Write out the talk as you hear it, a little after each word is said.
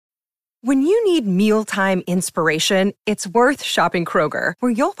When you need mealtime inspiration, it's worth shopping Kroger,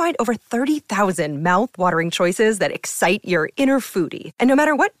 where you'll find over 30,000 mouth-watering choices that excite your inner foodie. And no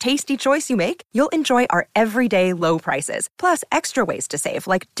matter what tasty choice you make, you'll enjoy our everyday low prices, plus extra ways to save,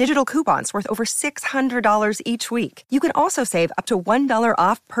 like digital coupons worth over $600 each week. You can also save up to $1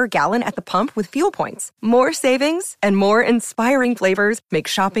 off per gallon at the pump with fuel points. More savings and more inspiring flavors make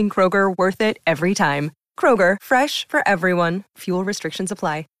shopping Kroger worth it every time. Kroger, fresh for everyone. Fuel restrictions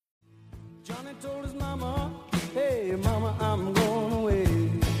apply. Johnny told his mama, hey mama, I'm going away.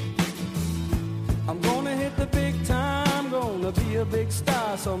 I'm gonna hit the big time, gonna be a big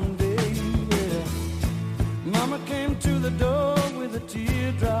star someday, yeah. Mama came to the door with a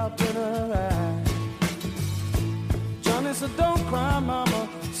teardrop in her eye. Johnny said, don't cry, mama,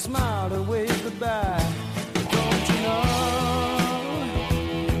 smiled and waved goodbye. Don't you know?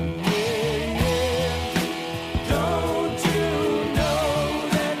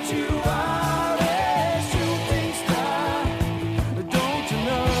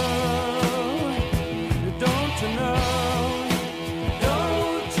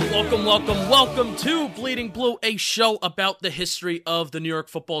 Welcome to Bleeding Blue, a show about the history of the New York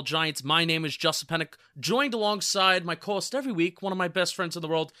Football Giants. My name is Justin Pennick, joined alongside my co-host every week, one of my best friends in the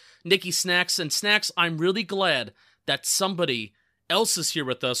world, Nikki Snacks. And Snacks, I'm really glad that somebody else is here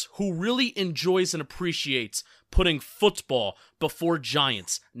with us who really enjoys and appreciates putting football before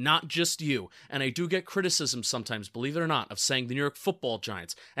Giants, not just you. And I do get criticism sometimes, believe it or not, of saying the New York Football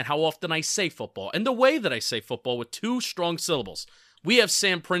Giants and how often I say football and the way that I say football with two strong syllables. We have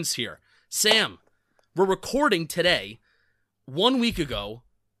Sam Prince here. Sam, we're recording today. 1 week ago,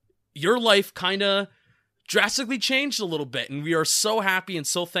 your life kind of drastically changed a little bit, and we are so happy and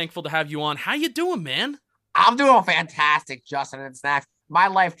so thankful to have you on. How you doing, man? I'm doing fantastic, Justin and Snacks. My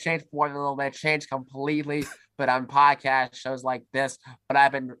life changed more than a little bit, changed completely, but on podcast shows like this. But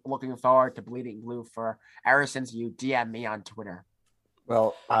I've been looking forward to Bleeding Blue for ever since you DM me on Twitter.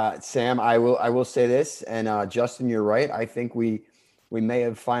 Well, Sam, I will say this, and Justin, you're right. I think we may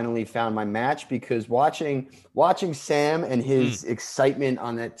have finally found my match, because watching Sam and his excitement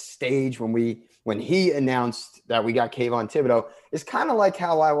on that stage when he announced that we got Kayvon Thibodeaux is kind of like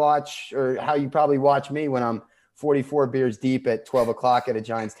how I watch, or how you probably watch me when I'm 44 beers deep at 12 o'clock at a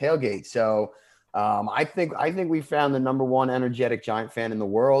Giants tailgate. So I think we found the number one energetic Giant fan in the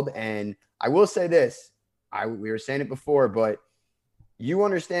world. And I will say this, we were saying it before, but you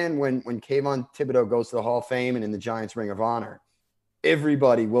understand when Kayvon Thibodeaux goes to the Hall of Fame and in the Giants Ring of Honor,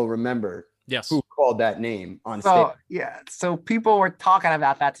 everybody will remember who called that name on stage. Yeah. So people were talking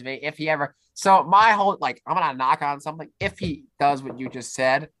about that to me. If he ever, so my whole, I'm going to knock on something. If he does what you just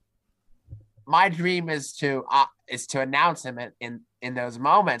said, my dream is to announce him in those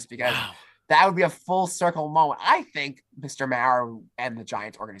moments, because that would be a full circle moment. I think Mr. Maurer and the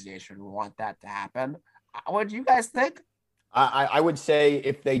Giants organization want that to happen. What do you guys think? I would say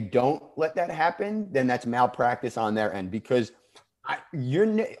if they don't let that happen, then that's malpractice on their end, because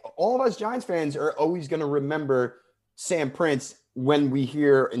all of us Giants fans are always going to remember Sam Prince when we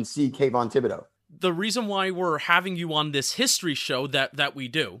hear and see Kayvon Thibodeaux. The reason why we're having you on this history show that we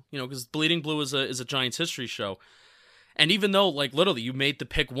do, because Bleeding Blue is a Giants history show, and even though literally you made the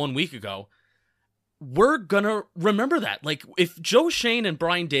pick 1 week ago, we're gonna remember that. If Joe Schoen and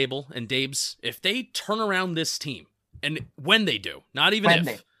Brian Daboll and Dabes, if they turn around this team, and when they do, not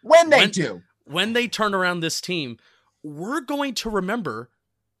even when they turn around this team, we're going to remember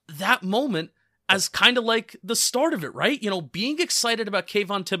that moment as kind of like the start of it, right? Being excited about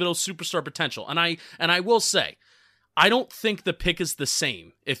Kayvon Thibodeaux's superstar potential. And I will say, I don't think the pick is the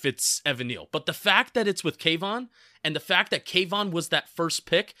same if it's Evan Neal. But the fact that it's with Kayvon, and the fact that Kayvon was that first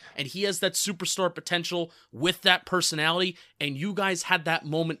pick, and he has that superstar potential with that personality, and you guys had that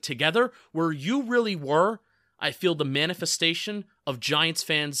moment together where you really were, I feel, the manifestation of Giants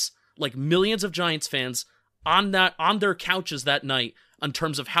fans, millions of Giants fans, on their couches that night in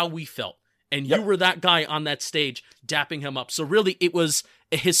terms of how we felt. And you were that guy on that stage dapping him up. So really, it was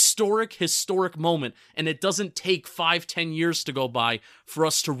a historic moment. And it doesn't take 5-10 years to go by for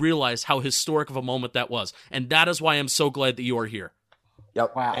us to realize how historic of a moment that was. And that is why I'm so glad that you are here.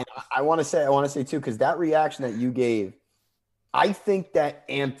 Yep. Wow. And I want to say too, because that reaction that you gave, I think that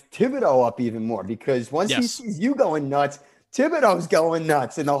amped Thibodeaux up even more, because once he sees you going nuts, Thibodeaux's going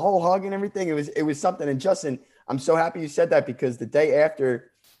nuts, and the whole hug and everything. It was something. And Justin, I'm so happy you said that, because the day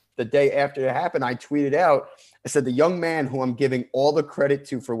after it happened, I tweeted out, I said, the young man who I'm giving all the credit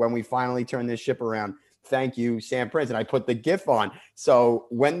to for when we finally turn this ship around. Thank you, Sam Prince. And I put the GIF on. So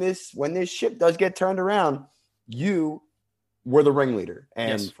when this ship does get turned around, you were the ringleader.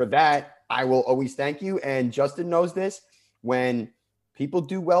 And for that, I will always thank you. And Justin knows this. When people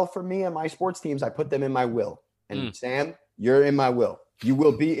do well for me and my sports teams, I put them in my will. And Sam, you're in my will. You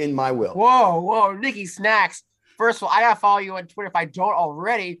will be in my will. Whoa, Nikki Snacks. First of all, I gotta follow you on Twitter if I don't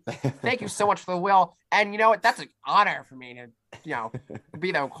already. Thank you so much for the will. And you know what? That's an honor for me to,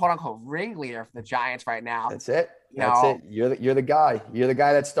 be the quote unquote ringleader for the Giants right now. That's it. That's it. You're the guy. You're the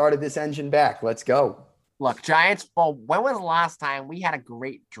guy that started this engine back. Let's go. Look, Giants. Well, when was the last time we had a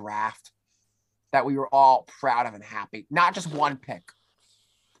great draft that we were all proud of and happy? Not just one pick.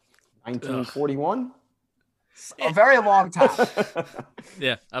 1941. A very long time.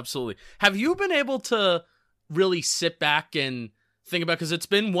 Yeah, absolutely. Have you been able to really sit back and think about, because it's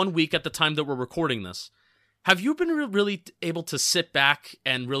been 1 week at the time that we're recording this, have you been really able to sit back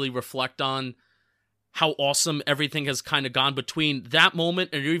and really reflect on how awesome everything has kind of gone between that moment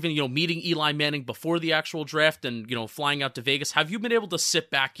and even, meeting Eli Manning before the actual draft and, flying out to Vegas? Have you been able to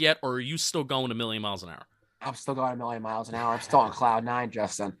sit back yet, or are you still going a million miles an hour? I'm still going a million miles an hour. I'm still on cloud nine,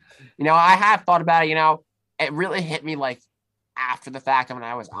 Justin. I have thought about it, it really hit me like after the fact when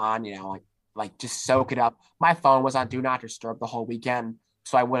I was on, like just soak it up. My phone was on Do Not Disturb the whole weekend,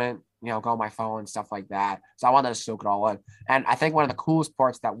 so I wouldn't, go on my phone and stuff like that. So I wanted to soak it all in. And I think one of the coolest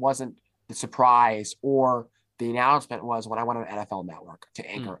parts that wasn't the surprise or the announcement was when I went on NFL Network to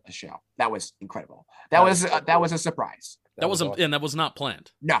anchor the show. That was incredible. That was a surprise. That was awesome. And that was not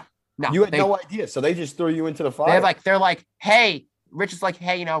planned. No. You had no idea, so they just threw you into the fire. They're like, hey. Rich is like,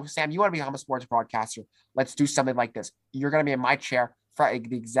 hey, Sam, you want to become a sports broadcaster? Let's do something like this. You're going to be in my chair for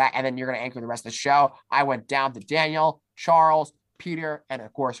the exact, and then you're going to anchor the rest of the show. I went down to Daniel, Charles, Peter, and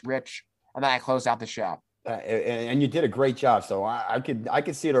of course, Rich. And then I closed out the show. And you did a great job. So I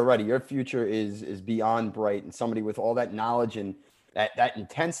could see it already. Your future is beyond bright, and somebody with all that knowledge and that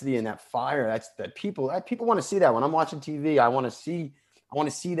intensity and that fire. That people want to see that. When I'm watching TV, I want to see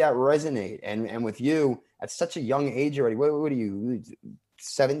that resonate. And with you, at such a young age already. What are you,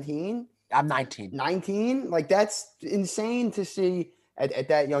 17? I'm 19. 19? Like, that's insane to see at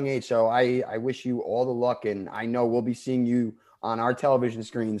that young age. So I wish you all the luck, and I know we'll be seeing you on our television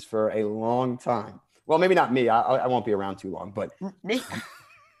screens for a long time. Well, maybe not me. I won't be around too long, but Nikki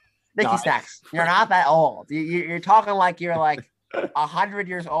Snacks, you're not that old. You're talking like you're like 100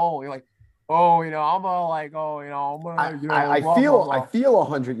 years old. You're like, I'm I feel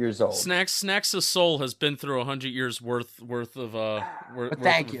 100 years old. Snacks' soul has been through 100 years worth of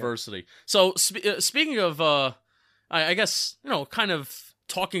adversity. So speaking of, I guess, kind of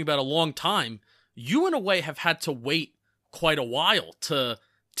talking about a long time, you in a way have had to wait quite a while to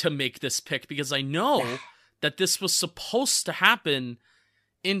make this pick, because I know that this was supposed to happen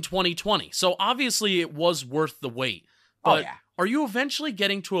in 2020. So obviously it was worth the wait. But are you eventually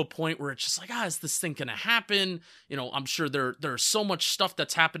getting to a point where it's just like, is this thing going to happen? I'm sure there's so much stuff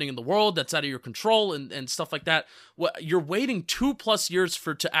that's happening in the world that's out of your control and stuff like that. You're waiting 2+ years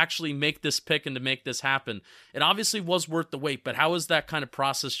to actually make this pick and to make this happen. It obviously was worth the wait, but how is that kind of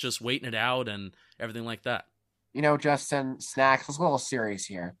process, just waiting it out and everything like that? Justin, Snacks, let's get a little serious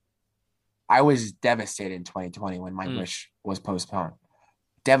here. I was devastated in 2020 when my wish was postponed.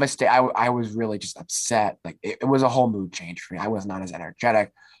 Devastated. I was really just upset. Like it was a whole mood change for me. I was not as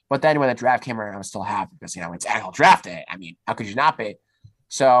energetic. But then when the draft came around, I was still happy because it's NFL draft day. I mean, how could you not be?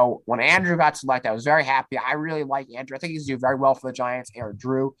 So when Andrew got selected, I was very happy. I really like Andrew. I think he's doing very well for the Giants. Eric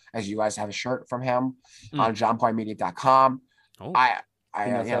Drew, as you guys have a shirt from him on JohnPointMedia.com. Oh.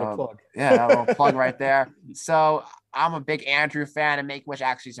 A little plug right there. So I'm a big Andrew fan, and Make-A-Wish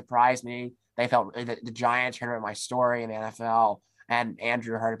actually surprised me. They felt the Giants heard about my story in the NFL, and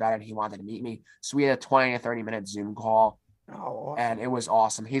Andrew heard about it, and he wanted to meet me. So we had a 20 to 30 minute Zoom call. Oh, awesome. And it was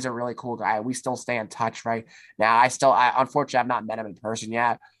awesome. He's a really cool guy. We still stay in touch right now. I unfortunately have not met him in person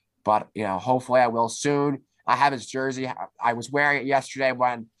yet, but hopefully I will soon. I have his jersey. I was wearing it yesterday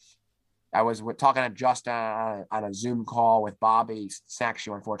when I was talking to Justin on a Zoom call with Bobby. Snacks,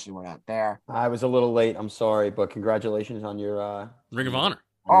 you unfortunately were not there. I was a little late. I'm sorry, but congratulations on your Ring of Honor.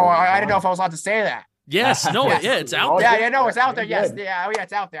 Oh, I didn't know if I was allowed to say that. Yes, no, yeah, it's out there. Yeah, no, it's out there. Yes,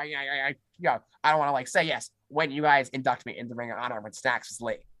 it's out there. Yeah. I don't want to say yes when you guys induct me in the Ring of Honor when Snacks is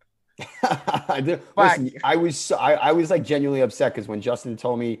late. Listen, I was like genuinely upset because when Justin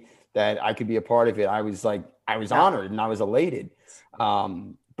told me that I could be a part of it, I was honored and I was elated.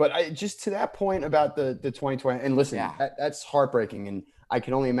 But just to that point about the 2020, and listen, that's heartbreaking, and I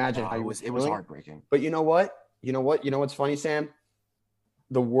can only imagine how it was heartbreaking. But you know what? You know what's funny, Sam?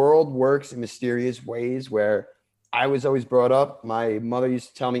 The world works in mysterious ways where I was always brought up. My mother used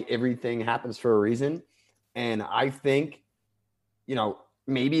to tell me everything happens for a reason. And I think,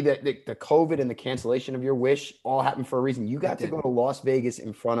 maybe the COVID and the cancellation of your wish all happened for a reason. You got to go to Las Vegas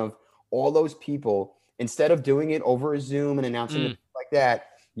in front of all those people instead of doing it over a Zoom and announcing it like that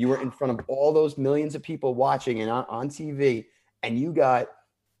you were in front of all those millions of people watching and on TV, and you got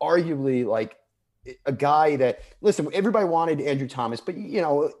arguably like a guy that, listen, everybody wanted Andrew Thomas, but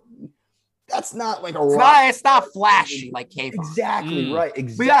that's not like it's not flashy like Kayvon. Exactly right.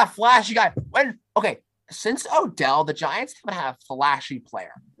 Exactly. We got a flashy guy. Since Odell, the Giants haven't had a flashy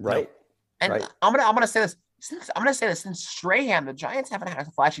player. Right. And right. I'm gonna say this. Since Strahan, the Giants haven't had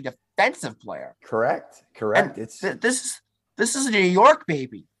a flashy defensive player. Correct. And this is a New York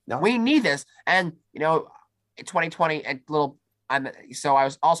baby. No. We need this. And in 2020 so I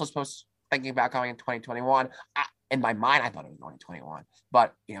was also thinking about going in 2021. In my mind, I thought it was 2021,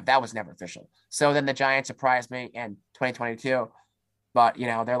 but that was never official. So then the Giants surprised me in 2022. But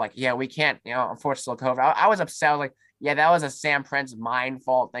they're like, yeah, we can't, unfortunately, COVID. I was upset. I was like, yeah, that was a Sam Prince mind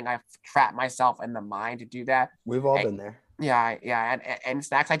fault thing. I trapped myself in the mind to do that. We've all been there. Yeah. And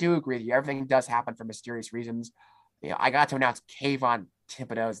Snacks, I do agree with you. Everything does happen for mysterious reasons. I got to announce Kayvon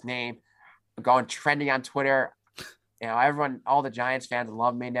Thibodeau's name, going trending on Twitter. Everyone, all the Giants fans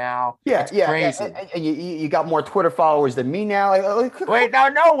love me now. Yeah, it's crazy. And you got more Twitter followers than me now. Wait,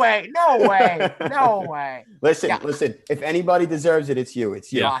 no way. Listen. If anybody deserves it, it's you.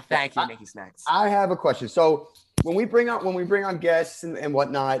 It's you. Yeah. Thank you, Nicky Snacks. I have a question. So when we bring on guests and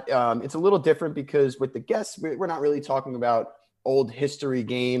whatnot, it's a little different because with the guests, we're not really talking about old history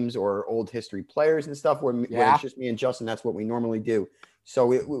games or old history players and stuff. Where it's just me and Justin, that's what we normally do. So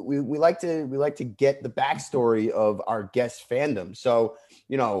we like to get the backstory of our guest fandom. So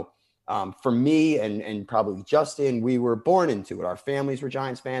for me and probably Justin, we were born into it. Our families were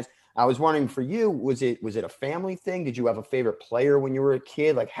Giants fans. I was wondering for you, was it a family thing? Did you have a favorite player when you were a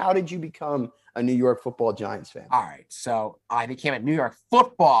kid? Like, how did you become a New York Football Giants fan? All right, so I became a New York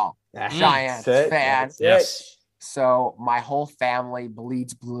Football Giants fan. Yes. So my whole family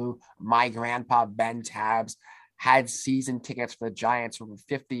bleeds blue. My grandpa Ben Tabbs had season tickets for the Giants for over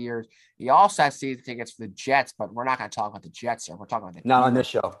 50 years. He also had season tickets for the Jets, but we're not going to talk about the Jets here. We're talking about not on this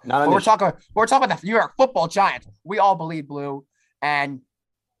show. We're talking about the New York Football Giants. We all bleed blue, and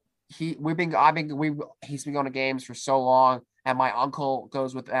he's been going to games for so long. And my uncle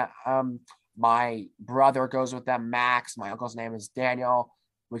goes with my brother goes with them. Max, my uncle's name is Daniel.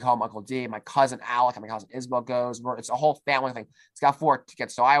 We call him Uncle D. My cousin Alec and my cousin Isabel goes. It's a whole family thing. It's got 4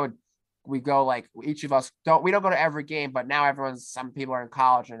 tickets, so we go like each of us don't go to every game, but now some people are in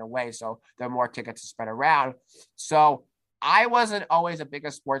college and away, so there are more tickets to spread around. So I wasn't always a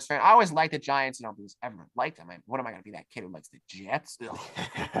biggest sports fan. I always liked the Giants, because everyone liked them. What am I going to be, that kid who likes the Jets?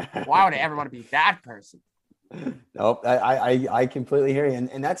 Why would I ever want to be that person? Nope, I completely hear you,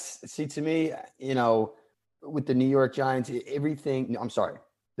 and that's to me, with the New York Giants, everything. I'm sorry,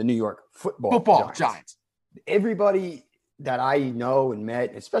 the New York Football Giants. Everybody that I know and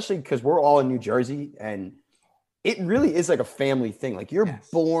met, especially because we're all in New Jersey, and it really is like a family thing. Like you're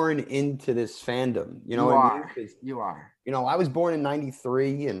born into this fandom, you know. You are. I was born in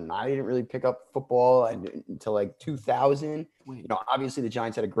 '93, and I didn't really pick up football until like 2000. Obviously the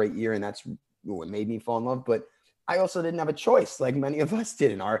Giants had a great year, and that's what made me fall in love. But I also didn't have a choice, like many of us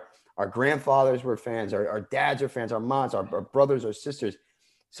did. And our grandfathers were fans, our dads are fans, our moms, our brothers, our sisters.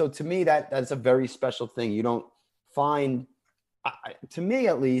 So to me, that's a very special thing. You don't find, to me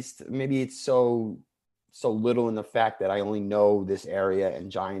at least, maybe it's so little in the fact that I only know this area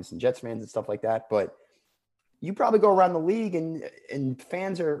and Giants and Jets fans and stuff like that. But you probably go around the league and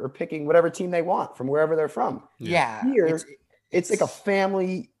fans are picking whatever team they want from wherever they're from. Yeah. Here, it's like a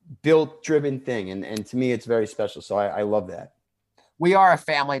family built driven thing. And to me, it's very special. So I love that. We are a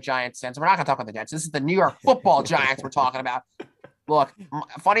family Giants fans. We're not going to talk about the Jets. This is the New York Football Giants we're talking about. Look,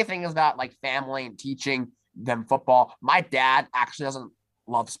 funny thing is about like family and teaching them football. My dad actually doesn't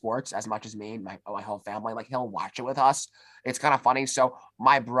love sports as much as me and my whole family. Like he'll watch it with us. It's kind of funny. So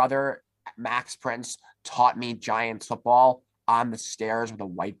my brother, Max Prince, taught me Giants football on the stairs with a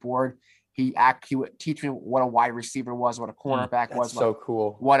whiteboard. He would teach me what a wide receiver was, what a cornerback was. So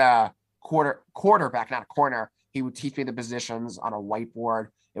cool. What a quarterback, not a corner. He would teach me the positions on a whiteboard.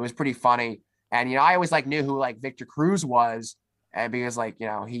 It was pretty funny. And, I always knew who Victor Cruz was. And because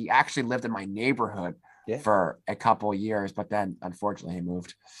he actually lived in my neighborhood for a couple of years, but then unfortunately he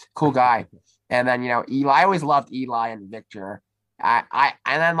moved. Cool guy. And then, Eli, I always loved Eli and Victor. I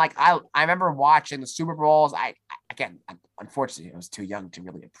remember watching the Super Bowls. Unfortunately, I was too young to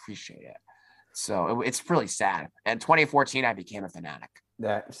really appreciate it. So it's really sad. And 2014, I became a fanatic.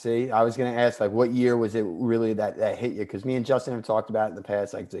 I was going to ask, what year was it really that hit you? Because me and Justin have talked about it in the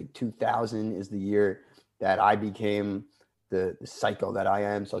past, like 2000 is the year that I became the psycho that I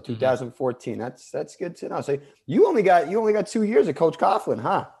am. So 2014, that's good to know. So you only got 2 years of Coach Coughlin,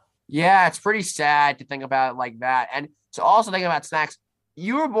 huh? Yeah, it's pretty sad to think about it like that. And So also thinking about Snacks,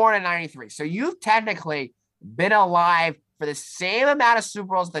 you were born in 93. So you've technically been alive for the same amount of Super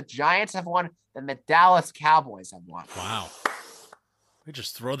Bowls the Giants have won than the Dallas Cowboys have won. Wow. We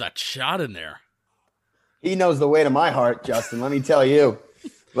just throw that shot in there. He knows the way to my heart, Justin. Let me tell you.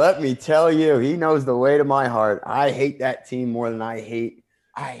 He knows the way to my heart. I hate that team more than I hate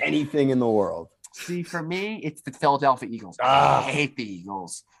anything in the world. See, for me, it's the Philadelphia Eagles. I hate the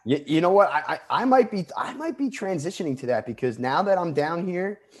Eagles. You know what? I might be transitioning to that because now that I'm down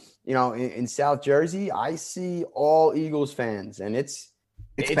here, in South Jersey, I see all Eagles fans, and it's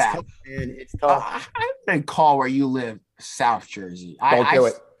bad. Tough, man. It's tough. I'm gonna call where you live South Jersey.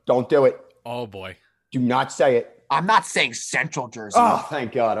 Don't do it. Oh boy. Do not say it. I'm not saying Central Jersey. Oh,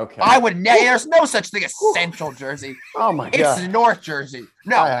 thank God. Okay. I would. There's no such thing as Central Jersey. Oh my God. It's North Jersey.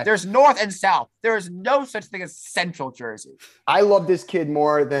 No, there's North and South. There is no such thing as Central Jersey. I love this kid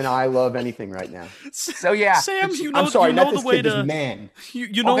more than I love anything right now. So yeah, Sam, I'm sorry, not this kid, this man.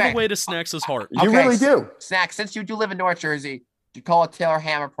 You know the way to Snacks' heart. You really do. Snack, since you do live in North Jersey, you call it Taylor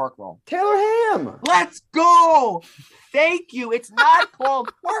ham or pork roll? Taylor ham. Let's go. Thank you. It's not called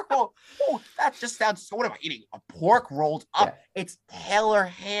pork roll. Oh, that just sounds. What am I eating? A pork rolled up. Yeah. It's Taylor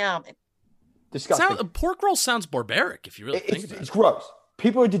ham. Disgusting. Pork roll sounds barbaric if you really think about it. It's gross.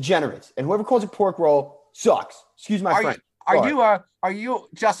 People are degenerates, and whoever calls it pork roll sucks. Excuse my friend. Are you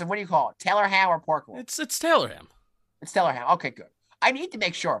Justin? What do you call it? Taylor ham or pork roll? It's Taylor ham. It's Taylor ham. Okay, good. I need to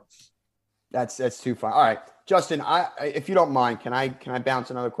make sure. That's too far. All right, Justin. If you don't mind, can I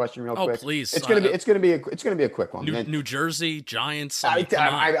bounce another question real quick? Oh, please. It's gonna be a quick one. New Jersey Giants.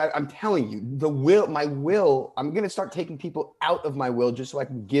 I'm telling you, I'm gonna start taking people out of my will just so I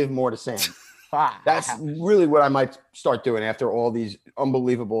can give more to Sam. That's really what I might start doing after all these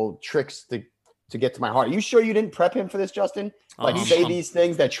unbelievable tricks to get to my heart. Are you sure you didn't prep him for this, Justin? These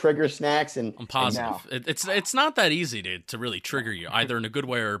things that trigger Snacks and I'm positive. It's not that easy to really trigger you either in a good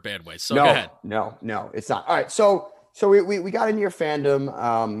way or a bad way. So go ahead. No, it's not. All right. So we got into your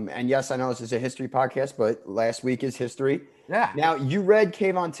fandom. And yes, I know this is a history podcast, but last week is history. Yeah. Now you read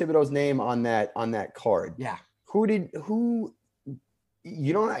Kayvon Thibodeau's name on that card. Yeah. Who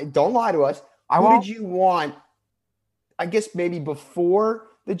you don't lie to us. Did you want? I guess maybe before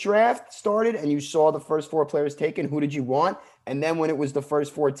the draft started and you saw the first 4 players taken, who did you want? And then when it was the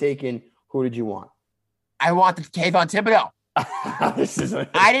first 4 taken, who did you want? I wanted Kayvon Thibodeau.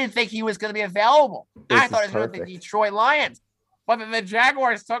 I didn't think he was going to be available. I thought it was going to be the Detroit Lions. But then the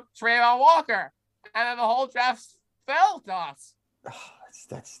Jaguars took Trayvon Walker. And then the whole draft fell to us.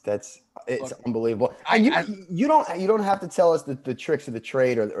 It's unbelievable. And you don't have to tell us the tricks of the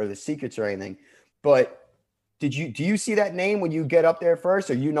trade or the secrets or anything, but do you see that name when you get up there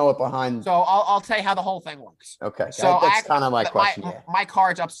first, or you know it behind? So I'll tell you how the whole thing works. Okay, so that's kind of my question. My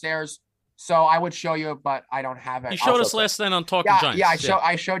card's upstairs, so I would show you, but I don't have it. You showed us last night on Talking Giants. Yeah,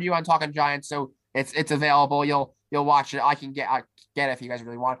 I showed you on Talking Giants, so it's available. You'll watch it. I can get it if you guys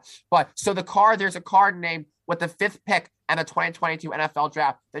really want. But so there's a card named with the 5th pick and the 2022 NFL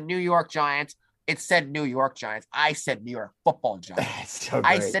Draft, the New York Giants. It said New York Giants. I said New York Football Giants. So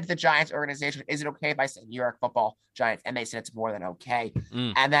I said to the Giants organization, is it okay if I say New York Football Giants? And they said it's more than okay.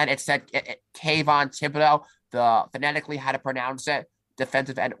 And then it said Kayvon Thibodeau, phonetically how to pronounce it,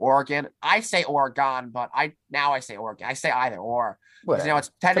 defensive end Oregon. I say Oregon, but I say Oregon. I say either or. Because,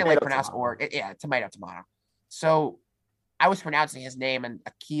 it's technically pronounced Oregon. Yeah, tomato. So I was pronouncing his name and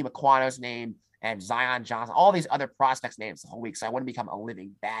Akeem Aquano's name and Zion Johnson, all these other prospects' names the whole week. So I wouldn't become a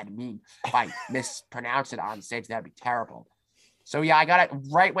living bad meme if I mispronounce it on stage. That'd be terrible. So yeah, I got it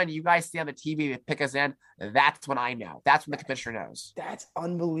right when you guys see on the TV to pick us in. That's when I know. That's when the commissioner knows. That's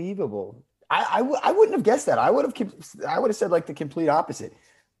unbelievable. I wouldn't have guessed that. I would have said like the complete opposite.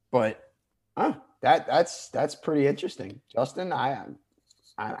 But that's pretty interesting, Justin. I'm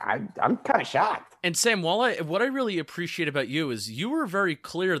kind of shocked. And Sam, what I really appreciate about you is you were very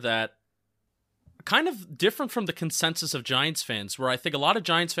clear that kind of different from the consensus of Giants fans, where I think a lot of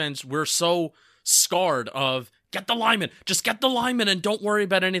Giants fans, we're so scarred of get the lineman, just get the lineman and don't worry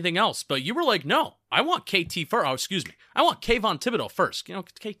about anything else. But you were like, no, I want KT first. Oh, excuse me. I want Kayvon Thibodeau first.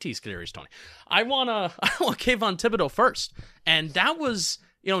 KT's Kadarius Toney. I want Kayvon Thibodeau first. And that was,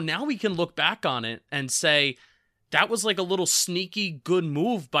 now we can look back on it and say, that was like a little sneaky good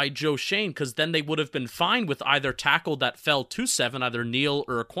move by Joe Schoen, because then they would have been fine with either tackle that fell to 7, either Neal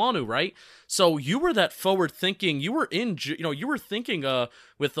or Aquanu, right? So you were that forward thinking. You were you were thinking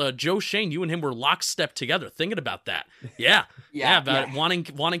with Joe Schoen. You and him were lockstep together, thinking about that. Yeah, wanting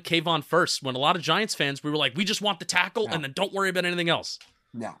Kayvon first. When a lot of Giants fans, we were like, we just want the tackle and then don't worry about anything else.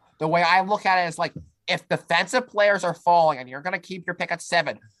 No, the way I look at it is like, if defensive players are falling and you're going to keep your pick at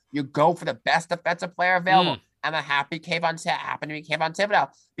 7, you go for the best defensive player available. and then happen to be Kayvon Thibodeau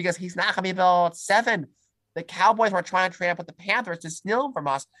because he's not going to be available at 7. The Cowboys were trying to trade up with the Panthers to steal him from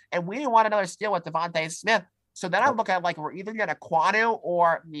us, and we didn't want another steal with Devontae Smith. So then I look at it like we're either getting Kwanu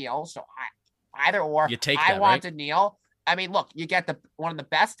or Neal. So either or. You take I that, wanted right? Neal. I mean, look, you get one of the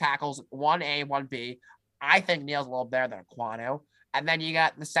best tackles, 1A, 1B. I think Neal's a little better than Kwanu. And then you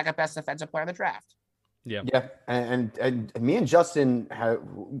got the second best defensive player in the draft. Yeah. Yeah, and me and Justin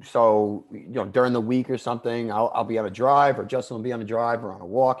so during the week or something, I'll be on a drive, or Justin will be on a drive or on a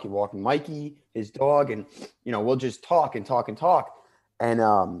walk. He's walking Mikey, his dog, and we'll just talk and talk and talk. And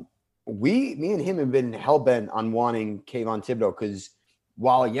me and him have been hell-bent on wanting Kayvon Thibodeau because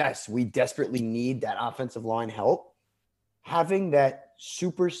while yes, we desperately need that offensive line help, having that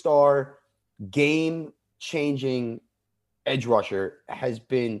superstar game-changing edge rusher has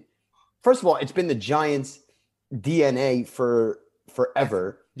been. First of all, it's been the Giants' DNA for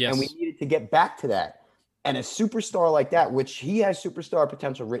forever, Yes. and we needed to get back to that. And a superstar like that, which he has superstar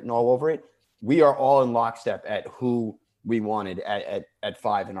potential written all over it, we are all in lockstep at who we wanted at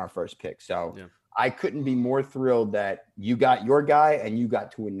 5 in our first pick. So I couldn't be more thrilled that you got your guy and you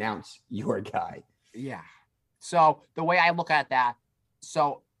got to announce your guy. Yeah. So the way I look at that,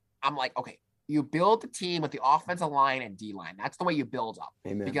 so I'm like, okay, you build the team with the offensive line and D-line. That's the way you build up.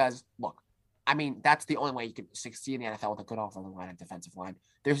 Amen. Because, look, I mean, that's the only way you can succeed in the NFL with a good offensive line and defensive line.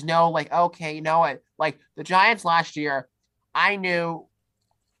 There's no, like, okay, you know what? Like, the Giants last year, I knew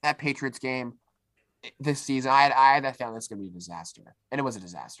that Patriots game this season, I had that feeling it's going to be a disaster. And it was a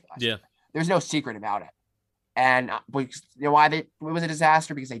disaster last year. There's no secret about it. And you know why it was a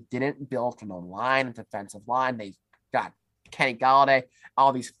disaster? Because they didn't build from the line and defensive line. They got Kenny Galladay,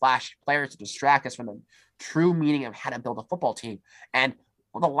 all these flash players to distract us from the true meaning of how to build a football team. And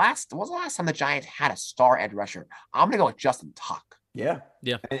when was the last time the Giants had a star edge rusher? I'm going to go with Justin Tuck. Yeah.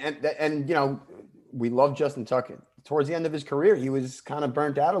 Yeah. And we love Justin Tuck. Towards the end of his career, he was kind of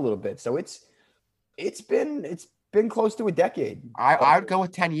burnt out a little bit. So it's been close to a decade. I would go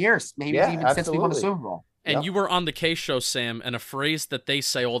with 10 years, maybe even since we won the Super Bowl. And you were on the K show, Sam, and a phrase that they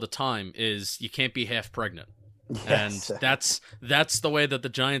say all the time is you can't be half pregnant. Yes. And that's the way that the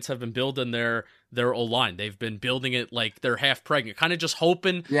Giants have been building their O-line. They've been building it like they're half pregnant, kind of just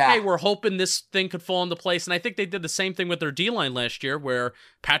hoping, hey, we're hoping this thing could fall into place. And I think they did the same thing with their D-line last year, where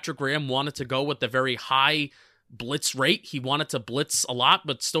Patrick Graham wanted to go with the very high blitz rate. He wanted to blitz a lot,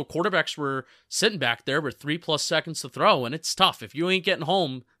 but still quarterbacks were sitting back there with 3+ seconds to throw, and it's tough. If you ain't getting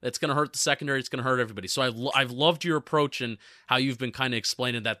home, that's going to hurt the secondary. It's going to hurt everybody. So I've loved your approach and how you've been kind of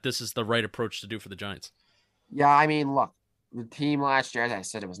explaining that this is the right approach to do for the Giants. Yeah, I mean, look, the team last year, as I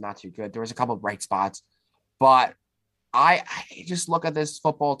said, it was not too good. There was a couple of bright spots, but I just look at this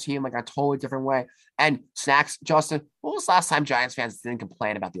football team like a totally different way. And Snacks, Justin, when was the last time Giants fans didn't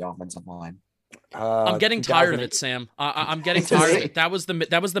complain about the offensive line? I'm getting tired of it, Sam. I'm getting tired of it. That was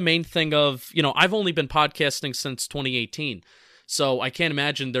the main thing of, I've only been podcasting since 2018, so I can't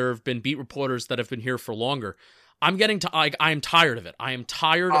imagine there have been beat reporters that have been here for longer. I'm tired of it. I am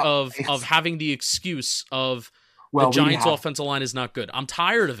tired of having the excuse of the Giants' offensive line is not good. I'm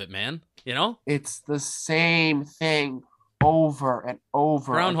tired of it, man. It's the same thing over and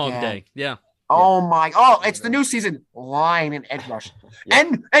over Groundhog again. Day. Yeah. It's the new season. Line and edge rush.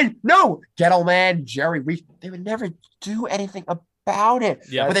 And no, Gettleman, Jerry Reese, they would never do anything about it.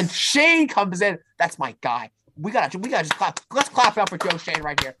 Yeah. But then Shane comes in. That's my guy. We gotta just clap. Let's clap it up for Joe Shane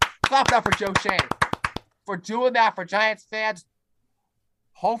right here. Clap it up for Joe Shane for doing that for Giants fans.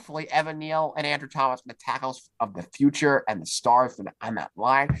 Hopefully, Evan Neal and Andrew Thomas are the tackles of the future and the stars on that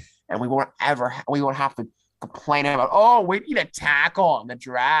line, and we won't have to complain about, we need a tackle in the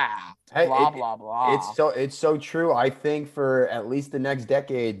draft. Blah blah blah. It's so true. I think for at least the next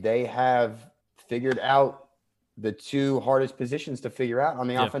decade, they have figured out the two hardest positions to figure out on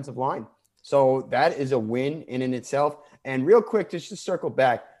the offensive line. So that is a win in itself. And real quick, just to circle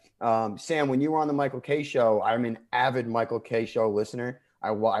back, Sam, when you were on the Michael K show, I'm an avid Michael K show listener. I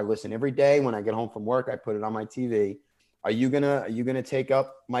listen every day when I get home from work. I put it on my TV. Are you gonna take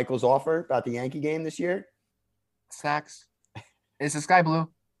up Michael's offer about the Yankee game this year? Snacks. Is the sky blue?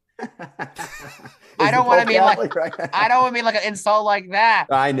 I don't want to be like an insult like that.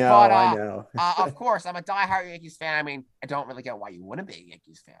 I know. Of course, I'm a diehard Yankees fan. I mean, I don't really get why you wouldn't be a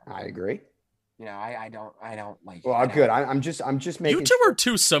Yankees fan. I agree. I don't like. Well, good. I'm just making. You two are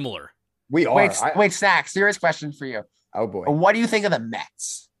too similar. We are. Wait, Snacks. Serious question for you. Oh boy. What do you think of the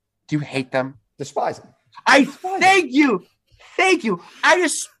Mets? Do you hate them? Despise them. Thank you. I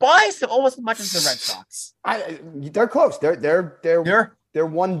despise them almost as much as the Red Sox. They're close. They're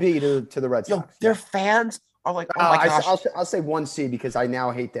 1B to the Red Sox. Their fans I'm like, oh my gosh. I'll say 1C because I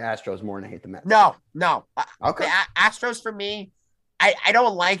now hate the Astros more than I hate the Mets. No. Okay. The Astros for me, I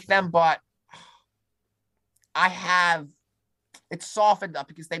don't like them, but it's softened up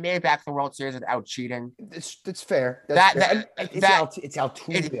because they made it back to the World Series without cheating. It's fair. It's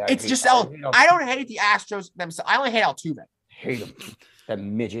Altuve. It's just I don't hate the Astros themselves. I only hate Altuve. Hate him. That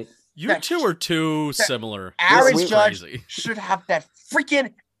midget. You two are too similar. Aaron Judge should have that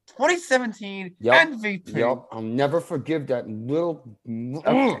freaking 2017 MVP. Yep. I'll never forgive that little.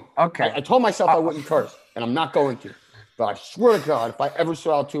 Okay. I told myself I wouldn't curse, and I'm not going to. But I swear to God, if I ever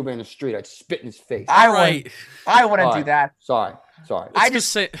saw Altuve in the street, I'd spit in his face. I wouldn't do that. Sorry. It's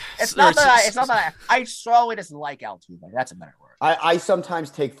not that I strongly dislike Altuve. That's a better word. I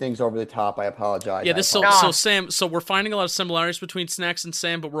sometimes take things over the top. I apologize. Yeah, Sam. So we're finding a lot of similarities between Snacks and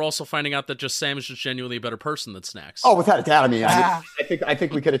Sam, but we're also finding out that just Sam is just genuinely a better person than Snacks. Oh, without a doubt. I mean, I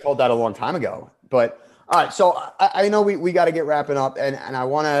think we could have told that a long time ago. But all right, so I know we got to get wrapping up, and I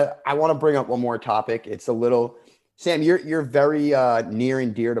wanna bring up one more topic. It's a little. Sam, you're very near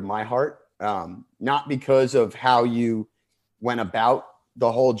and dear to my heart, not because of how you went about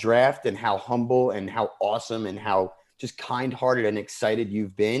the whole draft and how humble and how awesome and how just kind-hearted and excited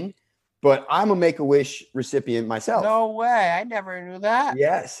you've been, but I'm a Make-A-Wish recipient myself. No way. I never knew that.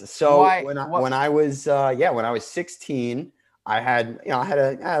 Yes. So when I was 16, I had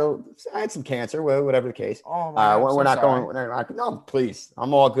some cancer, whatever the case. Oh my God, no, please.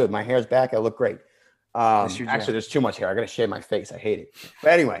 I'm all good. My hair's back. I look great. Actually, there's too much hair. I got to shave my face. I hate it.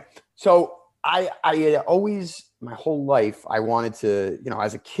 But anyway, so I always, my whole life, I wanted to,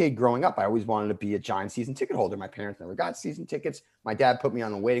 as a kid growing up, I always wanted to be a Giants season ticket holder. My parents never got season tickets. My dad put me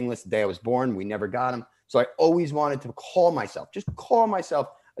on the waiting list the day I was born. We never got them. So I always wanted to call myself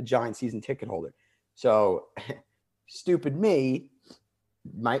a Giants season ticket holder. So stupid me,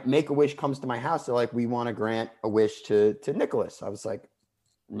 my Make-A-Wish comes to my house. They're like, we want to grant a wish to Nicholas. I was like,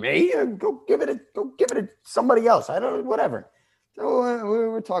 me? Go give it to somebody else. I don't know, whatever. So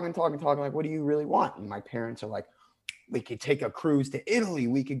we're talking. Like, what do you really want? And my parents are like, we could take a cruise to Italy.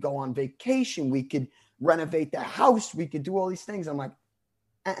 We could go on vacation. We could renovate the house. We could do all these things. I'm like,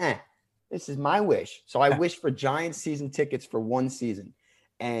 this is my wish. So I wished for Giants season tickets for one season.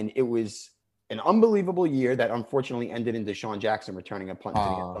 And it was an unbelievable year that unfortunately ended in Deshaun Jackson returning a punt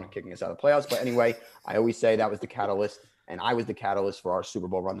and kicking us out of the playoffs. But anyway, I always say that was the catalyst. And I was the catalyst for our Super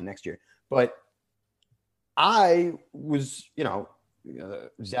Bowl run the next year. But I was,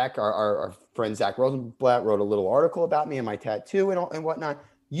 Zach, our friend Zach Rosenblatt wrote a little article about me and my tattoo and whatnot.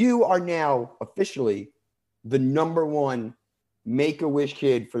 You are now officially the number one Make-A-Wish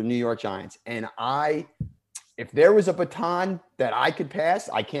kid for the New York Giants. And if there was a baton that I could pass,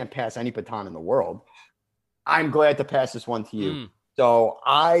 I can't pass any baton in the world. I'm glad to pass this one to you. So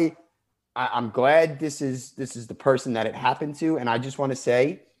I'm glad this is the person that it happened to. And I just want to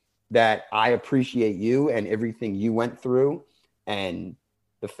say that I appreciate you and everything you went through. And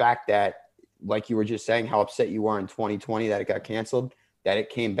the fact that, like you were just saying, how upset you were in 2020 that it got canceled, that it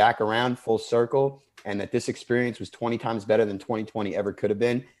came back around full circle, and that this experience was 20 times better than 2020 ever could have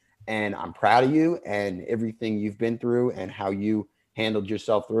been. And I'm proud of you and everything you've been through and how you handled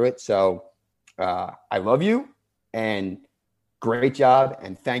yourself through it. So I love you and great job.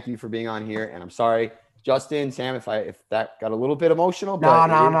 And thank you for being on here. And I'm sorry, Justin, Sam, if that got a little bit emotional,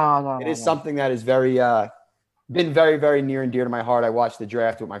 but it is something that is very, been very, very near and dear to my heart. I watched the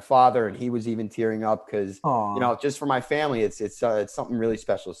draft with my father and he was even tearing up because, just for my family, it's something really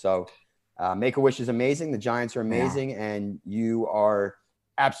special. So Make-A-Wish is amazing. The Giants are amazing and you are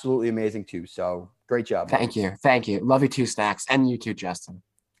absolutely amazing too. So great job. Thank you. Thank you. Love you too, Snacks. And you too, Justin.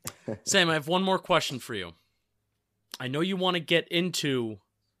 Sam, I have one more question for you. I know you want to get into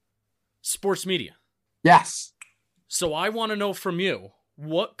sports media. Yes. So I want to know from you,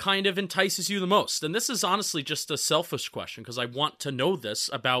 what kind of entices you the most? And this is honestly just a selfish question because I want to know this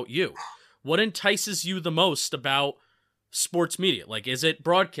about you. What entices you the most about sports media? Like, is it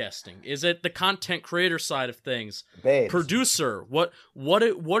broadcasting? Is it the content creator side of things? Babes. Producer? What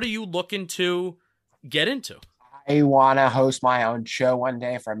are you looking to get into? I want to host my own show one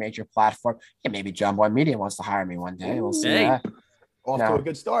day for a major platform. Yeah, maybe John Boy Media wants to hire me one day. We'll see. That. Off to a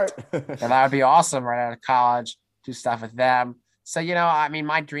good start. And that would be awesome right out of college. Do stuff with them. So,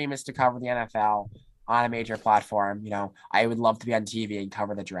 my dream is to cover the NFL on a major platform. I would love to be on TV and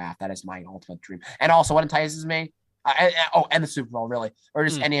cover the draft. That is my ultimate dream. And also what entices me, and the Super Bowl, really, or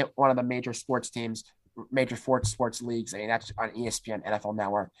just any one of the major sports teams, major sports leagues. I mean, that's on ESPN, NFL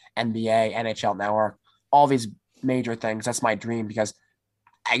Network, NBA, NHL Network, all these major things. That's my dream because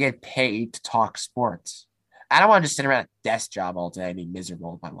I get paid to talk sports. I don't want to just sit around a desk job all day and be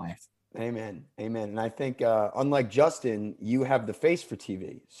miserable with my life. Amen. Amen. And I think, unlike Justin, you have the face for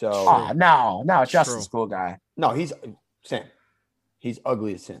TV. So, Oh, no, Justin's True. cool guy. no, Sam. He's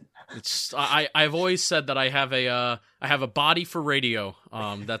ugly as sin. It's I've always said that I have a body for radio.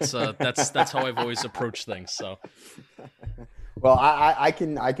 That's how I've always approached things. So, Well, I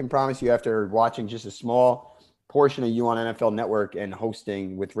can promise you, after watching just a small portion of you on NFL Network and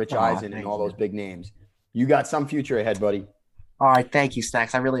hosting with Rich Eisen and thank all you. those big names, you got some future ahead, buddy. All right, thank you,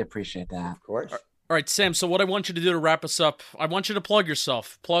 Snacks. I really appreciate that. Of course. all right, Sam. So what I want you to do to wrap us up, I want you to plug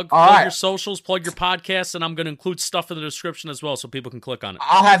yourself, plug All right. your socials, plug your podcast, and I'm going to include stuff in the description as well, so people can click on it.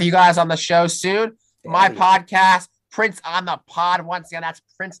 I'll have you guys on the show soon. My Yeah. podcast, Prince on the Pod. Once again, that's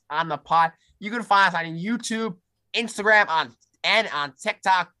Prince on the Pod. You can find us on YouTube, Instagram, and on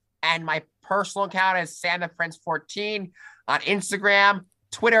TikTok. And my personal account is SamThePrince14 on Instagram,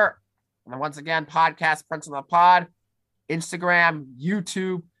 Twitter, and once again, podcast Prince on the Pod, Instagram,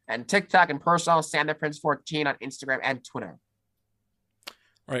 YouTube, and TikTok, and personal SamThePrince14 on Instagram and Twitter.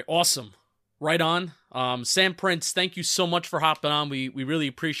 All right, awesome. Right on. Sam Prince, thank you so much for hopping on. We really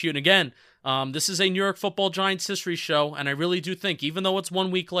appreciate it. And again, this is a New York Football Giants history show, and I really do think, even though it's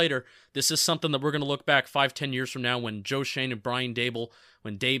 1 week later, this is something that we're going to look back 5-10 years from now when Joe Schoen and Brian Dable,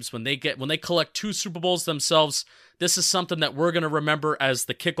 when they collect 2 Super Bowls themselves, this is something that we're going to remember as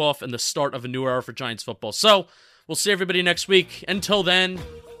the kickoff and the start of a new era for Giants football. So we'll see everybody next week. Until then,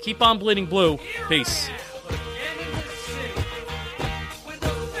 keep on bleeding blue. Peace.